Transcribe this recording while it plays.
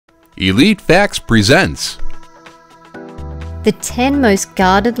Elite Facts presents The 10 most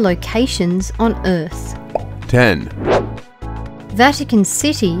guarded locations on Earth. 10. Vatican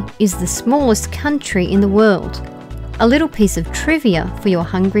City is the smallest country in the world. A little piece of trivia for your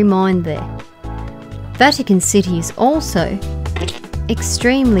hungry mind there. Vatican City is also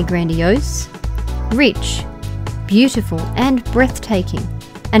extremely grandiose, rich, beautiful and breathtaking,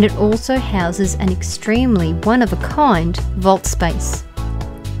 and it also houses an extremely one-of-a-kind vault space.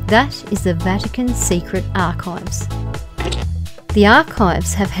 That is the Vatican Secret Archives. The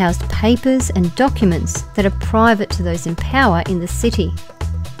archives have housed papers and documents that are private to those in power in the city.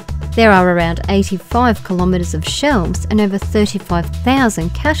 There are around 85 kilometres of shelves and over 35,000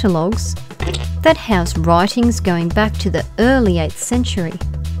 catalogues that house writings going back to the early 8th century.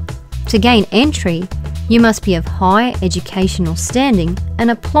 To gain entry, you must be of high educational standing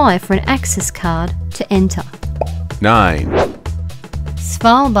and apply for an access card to enter. 9.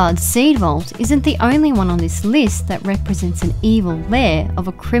 Svalbard's Seed Vault isn't the only one on this list that represents an evil lair of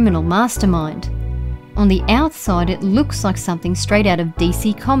a criminal mastermind. On the outside, it looks like something straight out of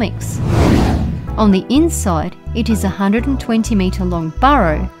DC Comics. On the inside, it is a 120-metre long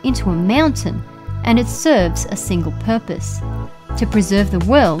burrow into a mountain, and it serves a single purpose: to preserve the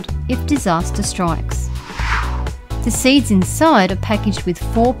world if disaster strikes. The seeds inside are packaged with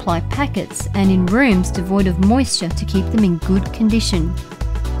 4-ply packets and in rooms devoid of moisture to keep them in good condition.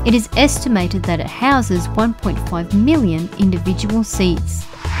 It is estimated that it houses 1.5 million individual seeds.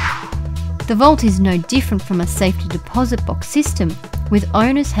 The vault is no different from a safety deposit box system, with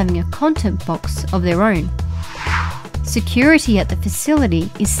owners having a content box of their own. Security at the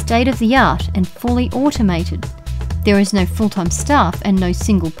facility is state-of-the-art and fully automated. There is no full-time staff and no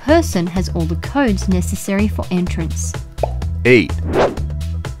single person has all the codes necessary for entrance. 8.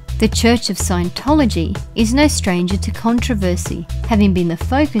 The Church of Scientology is no stranger to controversy, having been the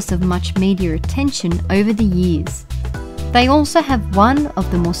focus of much media attention over the years. They also have one of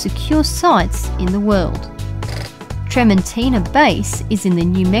the more secure sites in the world. Trementina Base is in the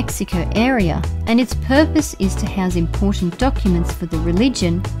New Mexico area, and its purpose is to house important documents for the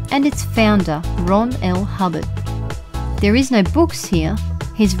religion and its founder, Ron L. Hubbard. There is no books here.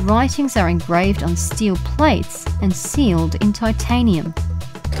 His writings are engraved on steel plates and sealed in titanium.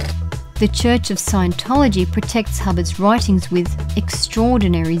 The Church of Scientology protects Hubbard's writings with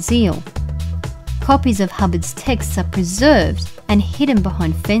extraordinary zeal. Copies of Hubbard's texts are preserved and hidden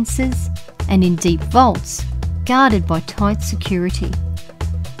behind fences and in deep vaults, guarded by tight security.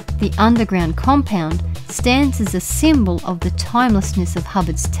 The underground compound stands as a symbol of the timelessness of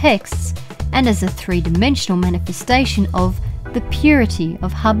Hubbard's texts and as a three-dimensional manifestation of the purity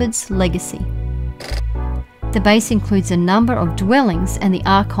of Hubbard's legacy. The base includes a number of dwellings and the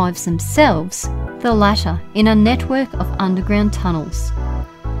archives themselves, the latter in a network of underground tunnels.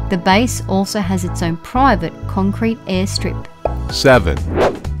 The base also has its own private concrete airstrip. 7.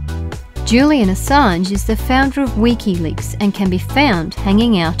 Julian Assange is the founder of Wikileaks and can be found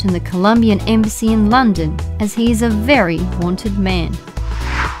hanging out in the Colombian embassy in London, as he is a very wanted man.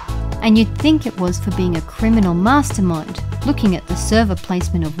 And you'd think it was for being a criminal mastermind, looking at the server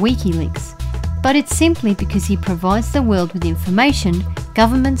placement of Wikileaks. But it's simply because he provides the world with information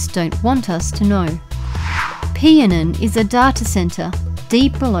governments don't want us to know. Pianon is a data centre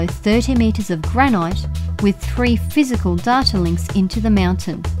deep below 30 metres of granite with 3 physical data links into the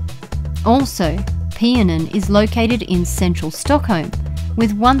mountain. Also, Pianon is located in central Stockholm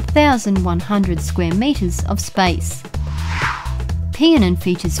with 1,100 square metres of space. Pianon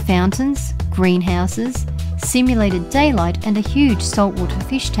features fountains, greenhouses, simulated daylight and a huge saltwater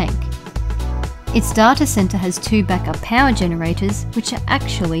fish tank. Its data centre has 2 backup power generators, which are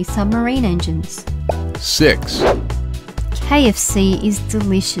actually submarine engines. 6. KFC is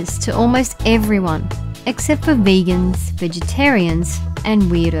delicious to almost everyone, except for vegans, vegetarians and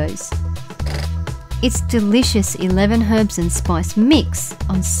weirdos. Its delicious 11 herbs and spice mix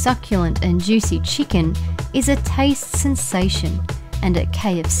on succulent and juicy chicken is a taste sensation, and at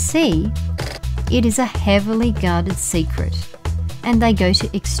KFC, it is a heavily guarded secret, and they go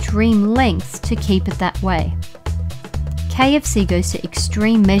to extreme lengths to keep it that way. KFC goes to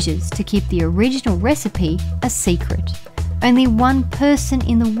extreme measures to keep the original recipe a secret. Only one person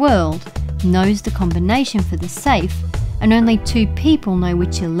in the world knows the combination for the safe, and only 2 people know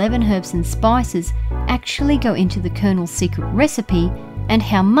which 11 herbs and spices actually go into the Colonel's secret recipe and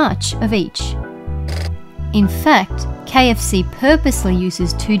how much of each. In fact, KFC purposely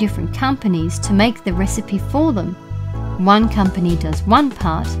uses 2 different companies to make the recipe for them. One company does one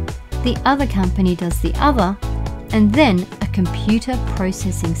part, the other company does the other, and then a computer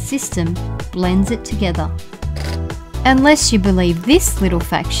processing system blends it together. Unless you believe this little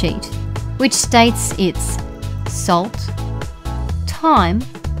fact sheet, which states it's salt, thyme,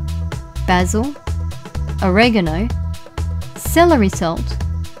 basil, oregano, celery salt,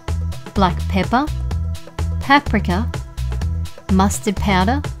 black pepper, paprika, mustard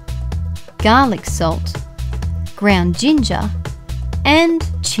powder, garlic salt, ground ginger, and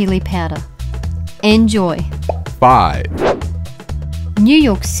chili powder. Enjoy! 5, New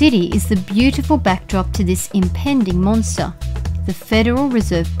York City is the beautiful backdrop to this impending monster, the Federal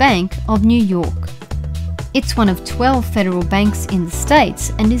Reserve Bank of New York. It's one of 12 federal banks in the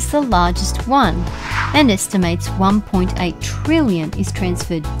States and is the largest one, and estimates 1.8 trillion is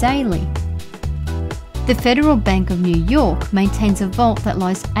transferred daily. The Federal Bank of New York maintains a vault that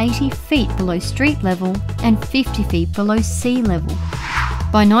lies 80 feet below street level and 50 feet below sea level.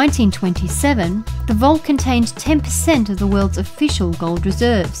 By 1927, the vault contained 10% of the world's official gold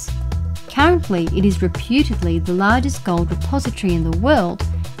reserves. Currently, it is reputedly the largest gold repository in the world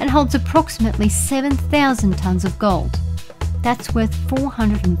and holds approximately 7,000 tons of gold. That's worth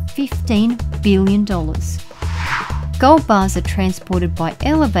 $415 billion. Gold bars are transported by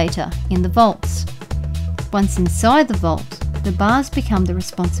elevator in the vaults. Once inside the vault, the bars become the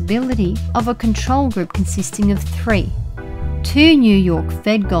responsibility of a control group consisting of 2 New York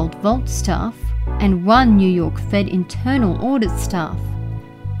Fed Gold Vault staff and 1 New York Fed Internal Audit staff.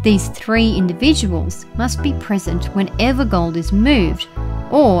 These 3 individuals must be present whenever gold is moved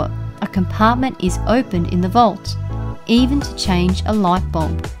or a compartment is opened in the vault, even to change a light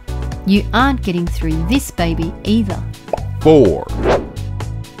bulb. You aren't getting through this baby either. 4,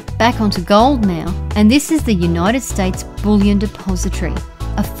 Back onto gold now, and this is the United States Bullion Depository,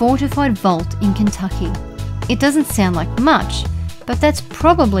 a fortified vault in Kentucky. It doesn't sound like much, but that's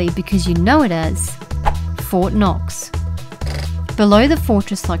probably because you know it as Fort Knox. Below the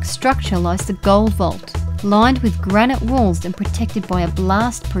fortress-like structure lies the gold vault, lined with granite walls and protected by a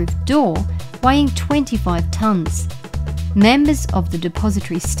blast-proof door weighing 25 tons. Members of the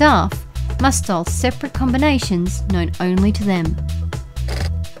depository staff must dial separate combinations known only to them.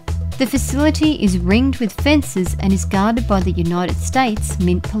 The facility is ringed with fences and is guarded by the United States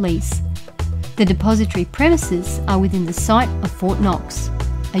Mint Police. The depository premises are within the site of Fort Knox,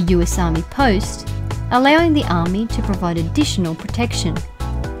 a US Army post, allowing the Army to provide additional protection.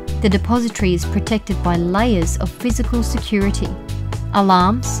 The depository is protected by layers of physical security: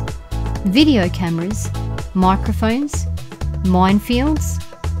 alarms, video cameras, microphones, minefields,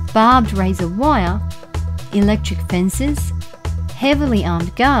 barbed razor wire, electric fences, heavily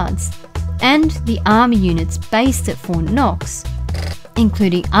armed guards, and the Army units based at Fort Knox,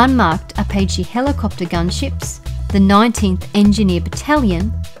 including unmarked Apache helicopter gunships, the 19th Engineer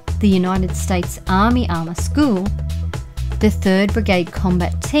Battalion, the United States Army Armor School, the 3rd Brigade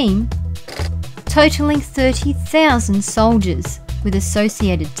Combat Team, totaling 30,000 soldiers with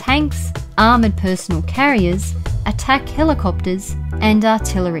associated tanks, armoured personal carriers, attack helicopters, and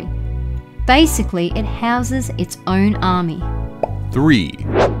artillery. Basically, it houses its own army. 3,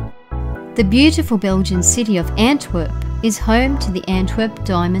 The beautiful Belgian city of Antwerp is home to the Antwerp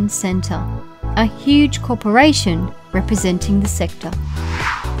Diamond Centre, a huge corporation representing the sector.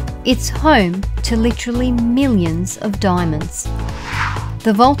 It's home to literally millions of diamonds.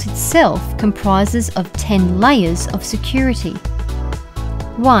 The vault itself comprises of 10 layers of security.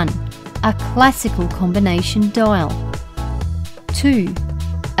 1. A classical combination dial. 2.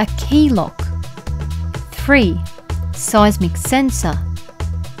 A key lock. 3. Seismic sensor.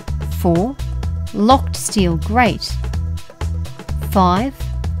 4. Locked steel grate. 5.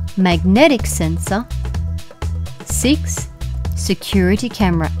 Magnetic sensor. 6. Security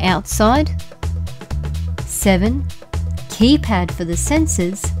camera outside. 7. Keypad for the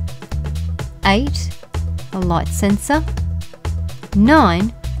sensors. 8. A light sensor.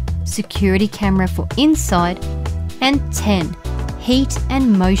 9. Security camera for inside. And 10. Heat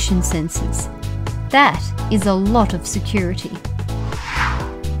and motion sensors. That is a lot of security.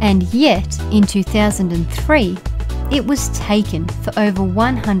 And yet, in 2003, it was taken for over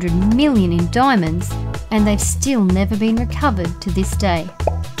 100 million in diamonds, and they've still never been recovered to this day.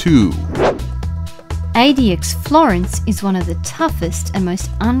 2, ADX Florence is one of the toughest and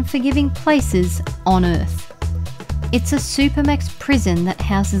most unforgiving places on Earth. It's a supermax prison that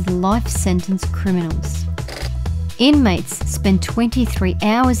houses life sentence criminals. Inmates spend 23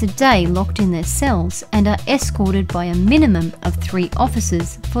 hours a day locked in their cells and are escorted by a minimum of 3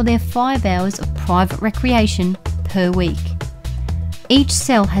 officers for their 5 hours of private recreation per week. Each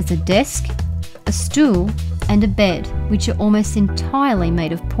cell has a desk, a stool, and a bed, which are almost entirely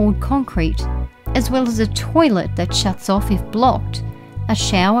made of poured concrete, as well as a toilet that shuts off if blocked, a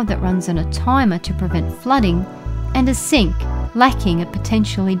shower that runs on a timer to prevent flooding, and a sink lacking a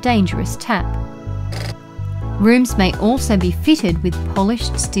potentially dangerous tap. Rooms may also be fitted with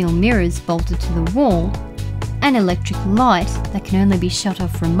polished steel mirrors bolted to the wall, an electric light that can only be shut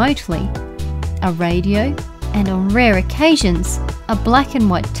off remotely, a radio, and on rare occasions, a black and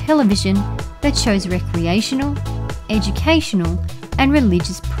white television that shows recreational, educational, and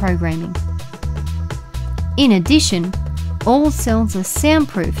religious programming. In addition, all cells are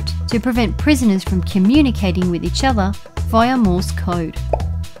soundproofed to prevent prisoners from communicating with each other via Morse code.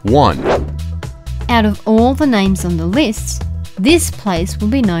 1. Out of all the names on the list, this place will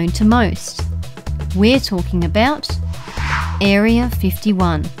be known to most. We're talking about Area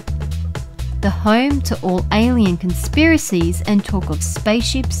 51, the home to all alien conspiracies and talk of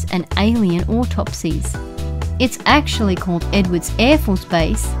spaceships and alien autopsies. It's actually called Edwards Air Force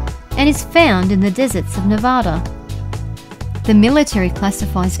Base and is found in the deserts of Nevada. The military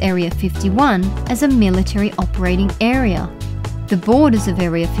classifies Area 51 as a military operating area. The borders of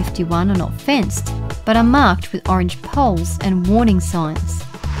Area 51 are not fenced, but are marked with orange poles and warning signs.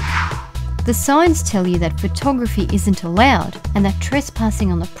 The signs tell you that photography isn't allowed and that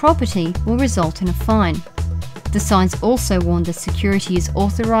trespassing on the property will result in a fine. The signs also warn that security is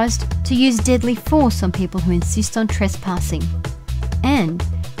authorized to use deadly force on people who insist on trespassing. And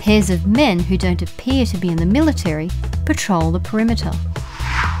pairs of men who don't appear to be in the military patrol the perimeter.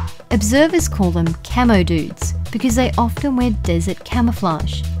 Observers call them camo dudes because they often wear desert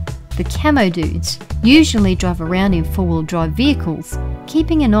camouflage. The camo dudes usually drive around in four-wheel drive vehicles,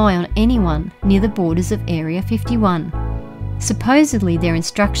 keeping an eye on anyone near the borders of Area 51. Supposedly their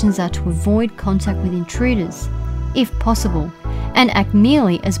instructions are to avoid contact with intruders, if possible, and act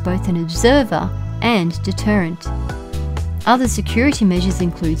merely as both an observer and deterrent. Other security measures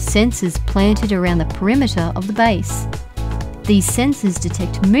include sensors planted around the perimeter of the base. These sensors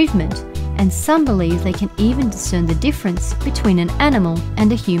detect movement, and some believe they can even discern the difference between an animal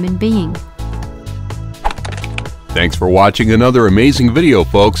and a human being. Thanks for watching another amazing video,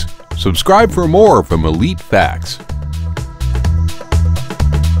 folks. Subscribe for more from Elite Facts.